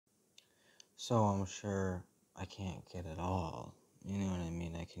So I'm sure I can't get it all. You know what I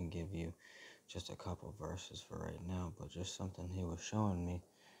mean? I can give you just a couple verses for right now, but just something he was showing me.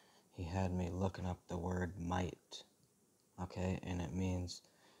 He had me looking up the word might, okay? And it means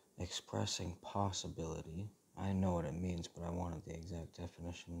expressing possibility. I know what it means, but I wanted the exact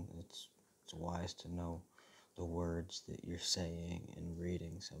definition. It's wise to know the words that you're saying and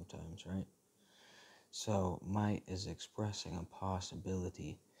reading sometimes, right? So, might is expressing a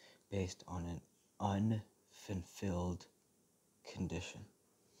possibility based on an unfulfilled condition.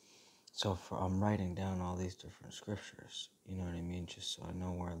 So, I'm writing down all these different scriptures, you know what I mean, just so I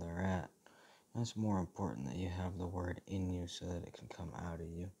know where they're at. And it's more important that you have the word in you so that it can come out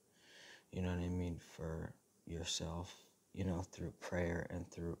of you, you know what I mean, for yourself, you know, through prayer and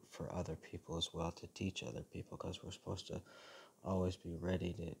through for other people as well, to teach other people, because we're supposed to always be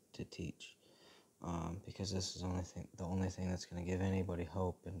ready to teach. Because this is the only thing that's going to give anybody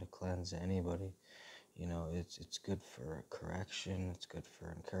hope and to cleanse anybody. You know, it's good for correction, it's good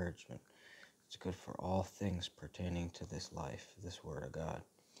for encouragement, it's good for all things pertaining to this life, this Word of God.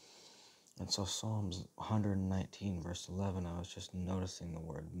 And so Psalms 119 verse 11, I was just noticing the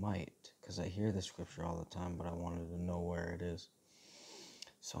word might, because I hear the scripture all the time, but I wanted to know where it is.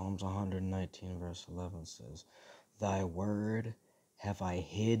 Psalms 119 verse 11 says, "Thy word have I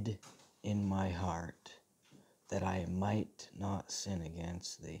hid in my heart, that I might not sin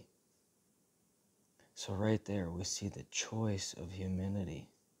against thee." So right there we see the choice of humanity.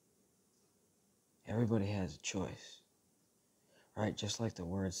 Everybody has a choice, right? Just like the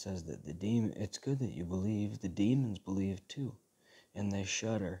word says that it's good that you believe, the demons believe too, and they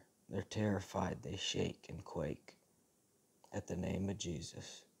shudder, they're terrified, they shake and quake at the name of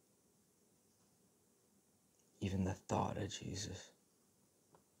Jesus. Even the thought of Jesus,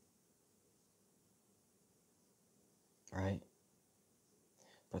 right?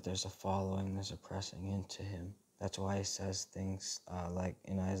 But there's a following, there's a pressing into him. That's why he says things like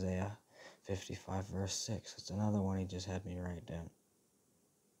in Isaiah 55 verse 6. It's another one he just had me write down.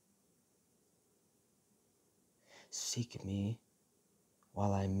 "Seek me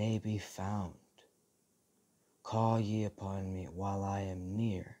while I may be found. Call ye upon me while I am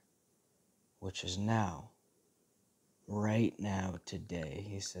near," which is now, right now, today.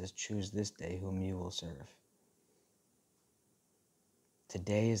 He says, choose this day whom you will serve.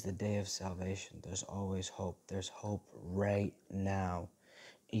 Today is the day of salvation. There's always hope. There's hope right now,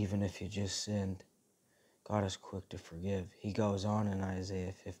 even if you just sinned. God is quick to forgive. He goes on in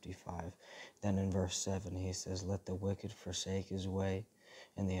Isaiah 55. Then in verse 7, he says, "Let the wicked forsake his way,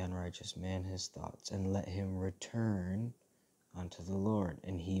 and the unrighteous man his thoughts, and let him return unto the Lord,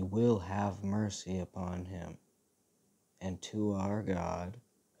 and he will have mercy upon him, and to our God,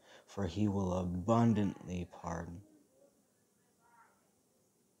 for he will abundantly pardon."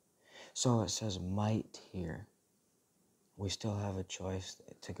 So it says might here. We still have a choice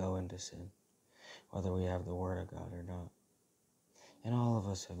to go into sin, whether we have the Word of God or not. And all of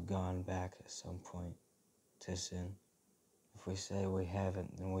us have gone back at some point to sin. If we say we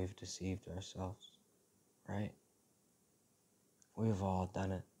haven't, then we've deceived ourselves, right? We've all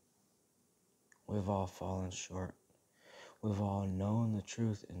done it. We've all fallen short. We've all known the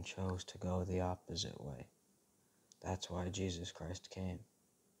truth and chose to go the opposite way. That's why Jesus Christ came.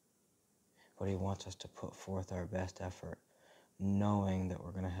 But he wants us to put forth our best effort, knowing that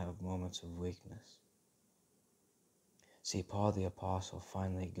we're going to have moments of weakness. See, Paul the Apostle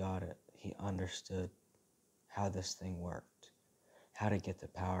finally got it. He understood how this thing worked, how to get the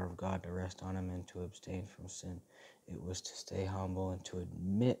power of God to rest on him and to abstain from sin. It was to stay humble and to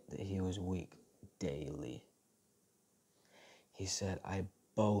admit that he was weak daily. He said, "I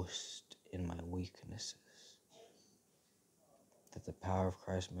boast in my weaknesses, that the power of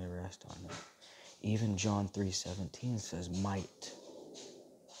Christ may rest on me." Even John 3:17 says might.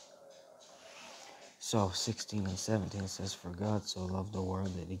 So 16 and 17 says, "For God so loved the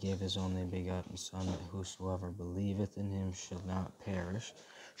world that he gave his only begotten Son, that whosoever believeth in him should not perish."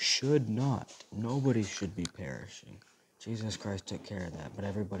 Should not. Nobody should be perishing. Jesus Christ took care of that, but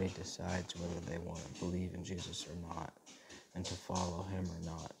everybody decides whether they want to believe in Jesus or not, and to follow him or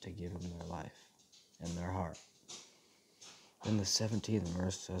not, to give him their life and their heart. Then the 17th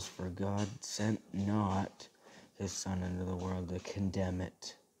verse says, "For God sent not his Son into the world to condemn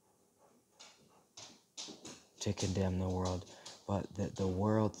it, to condemn the world, but that the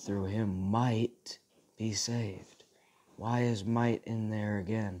world through him might be saved." Why is might in there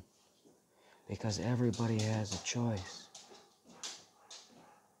again? Because everybody has a choice.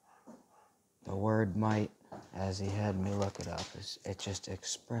 The word might, as he had me look it up, is just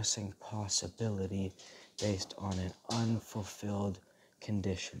expressing possibility based on an unfulfilled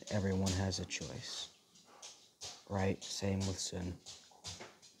condition. Everyone has a choice, right? Same with sin.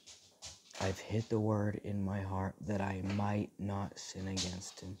 I've hid the word in my heart that I might not sin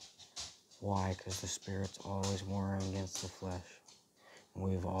against him. Why? Because the Spirit's always warring against the flesh.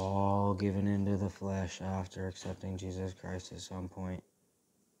 We've all given into the flesh after accepting Jesus Christ at some point.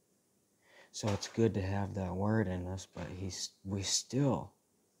 So it's good to have that word in us, but we still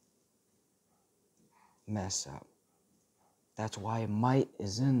mess up. That's why might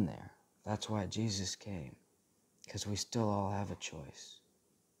is in there. That's why Jesus came. Because we still all have a choice.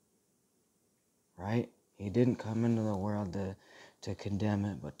 Right? He didn't come into the world to condemn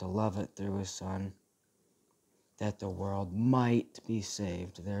it, but to love it through his Son, that the world might be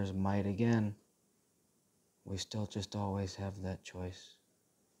saved. There's might again. We still just always have that choice.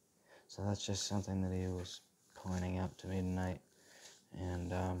 So that's just something that he was pointing out to me tonight.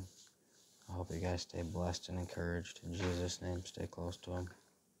 And I hope you guys stay blessed and encouraged. In Jesus' name, stay close to him.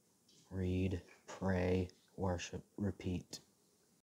 Read, pray, worship, repeat.